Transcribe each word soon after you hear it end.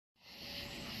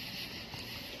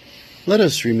Let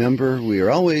us remember we are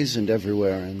always and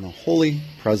everywhere in the holy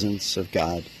presence of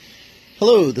God.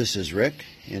 Hello, this is Rick,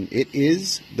 and it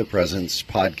is the Presence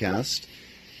Podcast,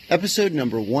 episode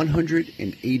number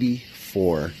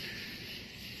 184.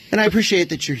 And I appreciate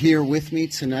that you're here with me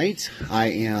tonight. I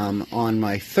am on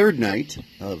my third night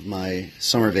of my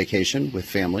summer vacation with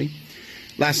family.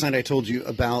 Last night I told you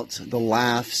about the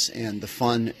laughs and the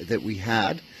fun that we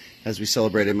had as we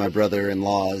celebrated my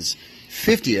brother-in-law's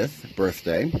 50th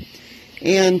birthday.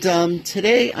 And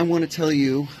today I want to tell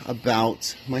you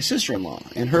about my sister-in-law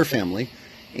and her family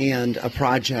and a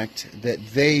project that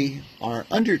they are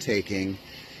undertaking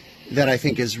that I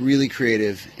think is really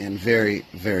creative and very,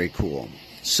 very cool.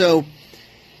 So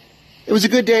it was a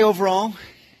good day overall.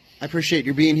 I appreciate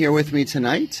you being here with me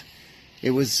tonight.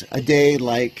 It was a day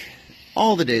like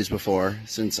all the days before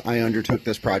since I undertook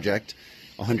this project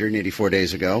 184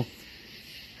 days ago.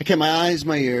 I kept my eyes,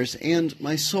 my ears, and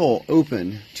my soul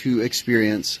open to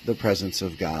experience the presence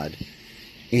of God.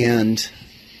 And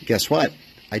guess what?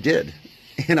 I did.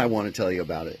 And I want to tell you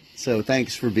about it. So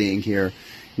thanks for being here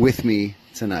with me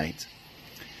tonight.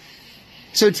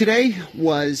 So today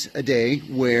was a day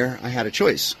where I had a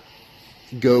choice.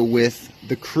 Go with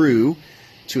the crew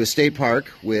to a state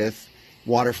park with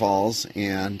waterfalls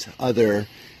and other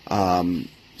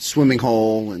swimming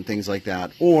hole and things like that,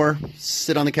 or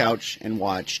sit on the couch and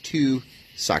watch two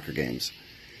soccer games.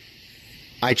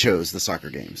 I chose the soccer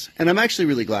games, and I'm actually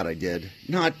really glad I did.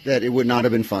 Not that it would not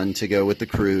have been fun to go with the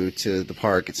crew to the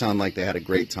park. It sounded like they had a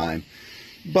great time.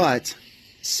 But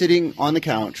sitting on the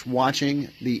couch watching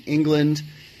the England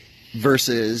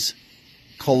versus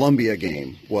Colombia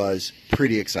game was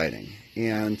pretty exciting.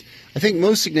 And I think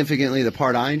most significantly, the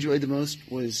part I enjoyed the most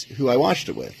was who I watched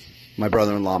it with, my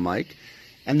brother-in-law, Mike.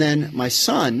 And then my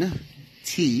son,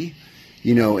 T,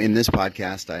 you know, in this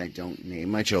podcast, I don't name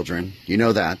my children. You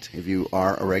know that if you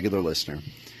are a regular listener.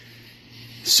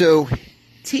 So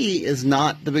T is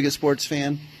not the biggest sports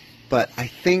fan, but I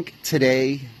think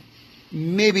today,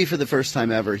 maybe for the first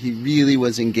time ever, he really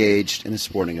was engaged in a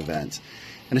sporting event.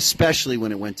 And especially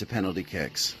when it went to penalty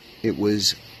kicks. It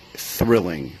was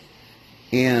thrilling.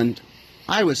 And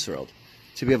I was thrilled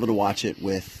to be able to watch it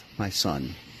with my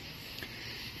son.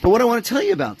 But what I want to tell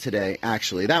you about today,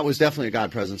 actually, that was definitely a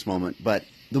God presence moment, but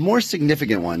the more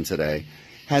significant one today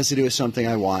has to do with something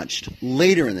I watched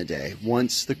later in the day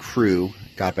once the crew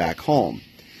got back home.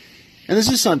 And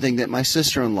this is something that my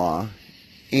sister-in-law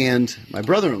and my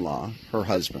brother-in-law, her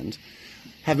husband,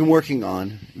 have been working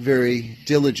on very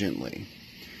diligently.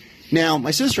 Now,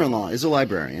 my sister-in-law is a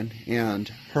librarian, and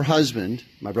her husband,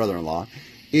 my brother-in-law,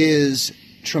 is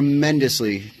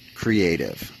tremendously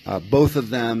creative. Both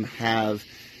of them have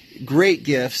great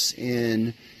gifts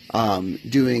in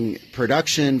doing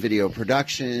production, video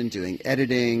production, doing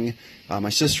editing. My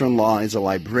sister-in-law is a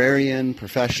librarian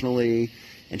professionally,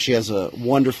 and she has a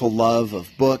wonderful love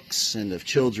of books and of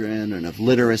children and of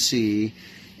literacy.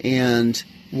 And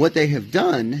what they have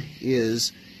done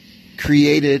is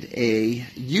created a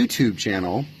YouTube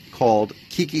channel called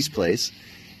Kiki's Place,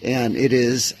 and it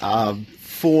is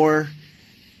for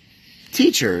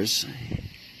teachers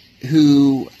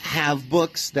who have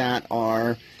books that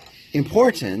are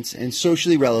important and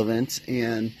socially relevant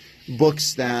and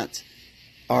books that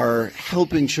are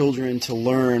helping children to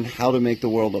learn how to make the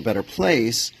world a better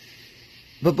place,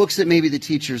 but books that maybe the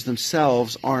teachers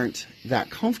themselves aren't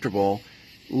that comfortable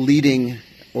leading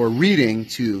or reading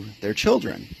to their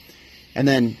children, and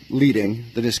then leading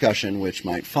the discussion which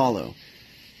might follow.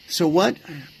 So what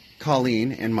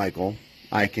Colleen and Michael,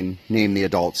 I can name the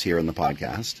adults here in the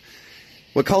podcast,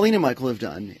 what Colleen and Michael have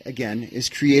done, again, is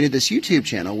created this YouTube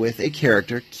channel with a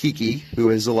character, Kiki, who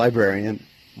is a librarian,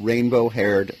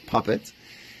 rainbow-haired puppet,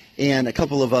 and a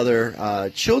couple of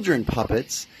other children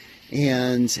puppets.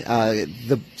 And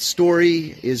the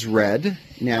story is read.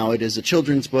 Now, it is a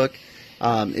children's book.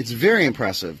 It's very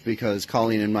impressive because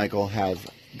Colleen and Michael have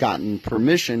gotten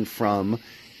permission from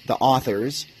the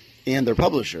authors and their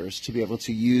publishers to be able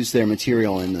to use their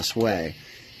material in this way.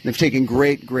 They've taken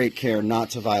great, great care not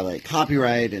to violate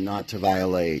copyright and not to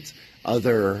violate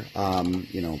other,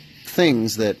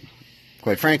 things that,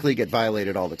 quite frankly, get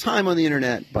violated all the time on the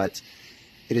internet, but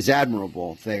it is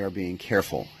admirable they are being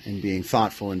careful and being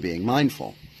thoughtful and being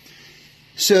mindful.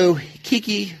 So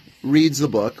Kiki reads the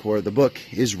book, or the book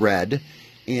is read,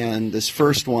 and this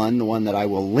first one, the one that I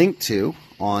will link to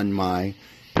on my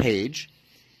page,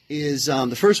 is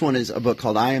the first one is a book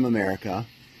called I Am America.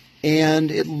 And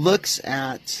it looks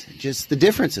at just the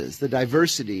differences, the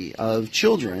diversity of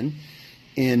children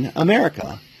in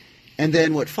America. And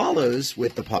then what follows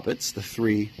with the puppets, the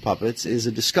 3 puppets, is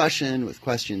a discussion with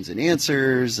questions and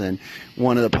answers. And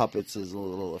one of the puppets is a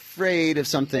little afraid of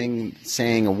something,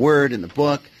 saying a word in the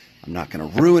book. I'm not going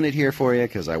to ruin it here for you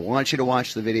because I want you to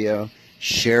watch the video,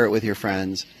 share it with your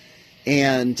friends.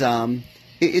 And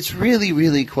it's really,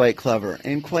 really quite clever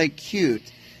and quite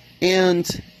cute. And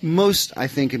most, I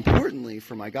think, importantly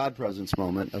for my God Presence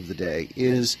moment of the day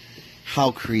is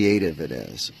how creative it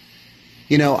is.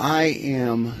 You know, I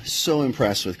am so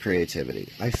impressed with creativity.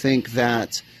 I think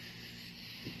that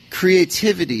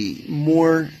creativity,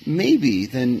 more maybe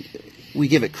than we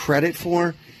give it credit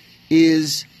for,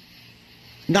 is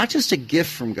not just a gift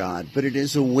from God, but it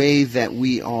is a way that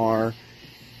we are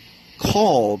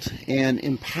called and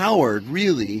empowered,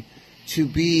 really, to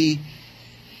be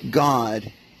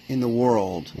God in the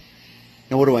world.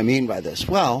 Now, what do I mean by this?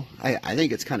 Well, I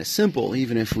think it's kind of simple,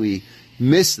 even if we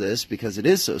miss this, because it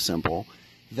is so simple,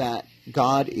 that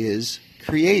God is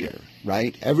creator,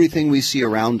 right? Everything we see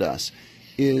around us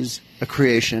is a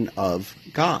creation of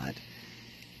God.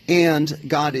 And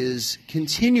God is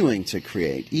continuing to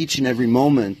create. Each and every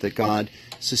moment that God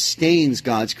sustains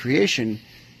God's creation,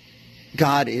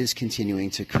 God is continuing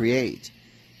to create.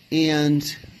 And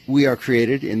we are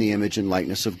created in the image and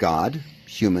likeness of God,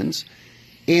 humans.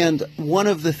 And one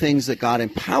of the things that God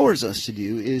empowers us to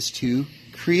do is to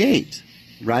create,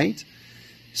 right?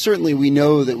 Certainly we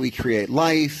know that we create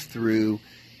life through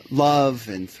love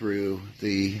and through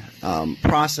the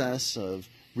process of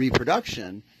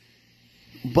reproduction.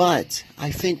 But I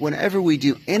think whenever we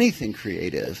do anything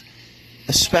creative,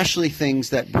 especially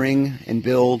things that bring and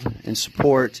build and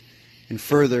support and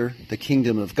further the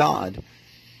kingdom of God,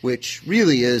 which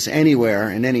really is anywhere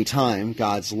and any time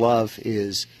God's love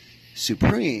is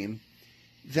supreme,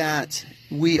 that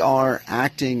we are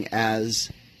acting as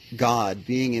God,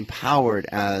 being empowered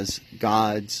as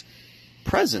God's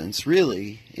presence,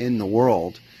 really, in the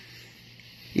world.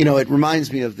 You know, it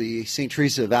reminds me of the St.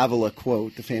 Teresa of Avila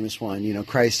quote, the famous one, you know,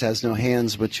 Christ has no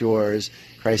hands but yours,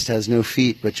 Christ has no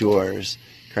feet but yours,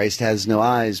 Christ has no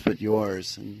eyes but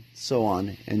yours, and so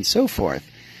on and so forth.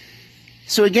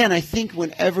 So again, I think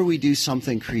whenever we do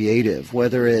something creative,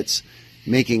 whether it's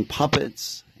making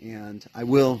puppets, and I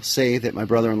will say that my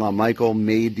brother-in-law Michael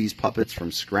made these puppets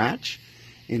from scratch,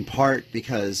 in part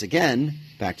because, again,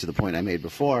 back to the point I made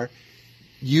before,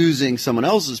 using someone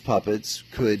else's puppets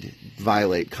could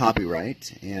violate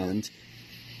copyright, and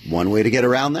one way to get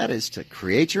around that is to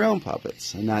create your own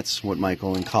puppets, and that's what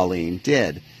Michael and Colleen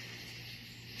did.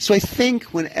 So I think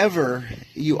whenever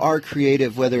you are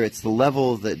creative, whether it's the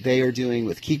level that they are doing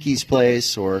with Kiki's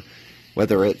Place, or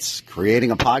whether it's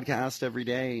creating a podcast every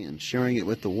day and sharing it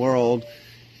with the world,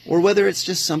 or whether it's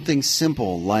just something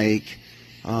simple like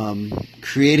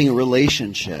creating a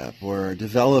relationship or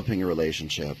developing a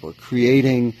relationship or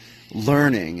creating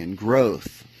learning and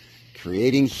growth,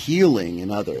 creating healing in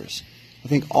others. I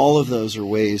think all of those are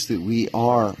ways that we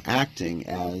are acting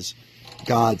as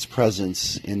God's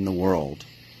presence in the world.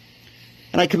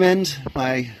 And I commend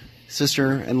my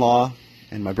sister-in-law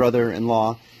and my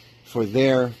brother-in-law for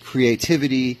their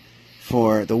creativity,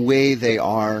 for the way they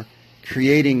are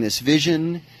creating this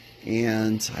vision,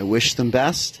 and I wish them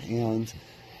best. And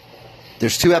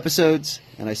there's 2 episodes,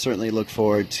 and I certainly look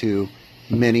forward to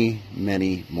many,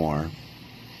 many more.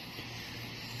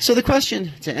 So the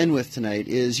question to end with tonight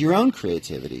is your own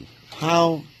creativity.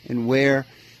 How and where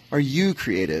are you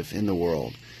creative in the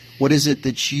world? What is it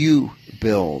that you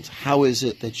build? How is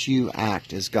it that you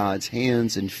act as God's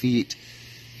hands and feet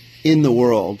in the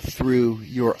world through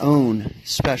your own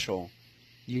special,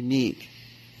 unique,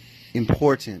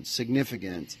 important,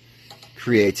 significant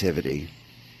creativity?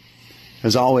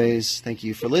 As always, thank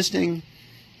you for listening.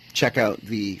 Check out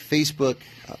the Facebook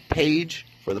page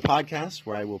for the podcast,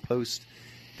 where I will post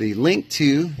the link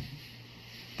to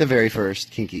the very first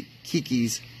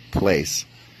Kiki's Place.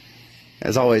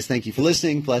 As always, thank you for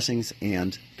listening. Blessings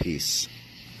and peace.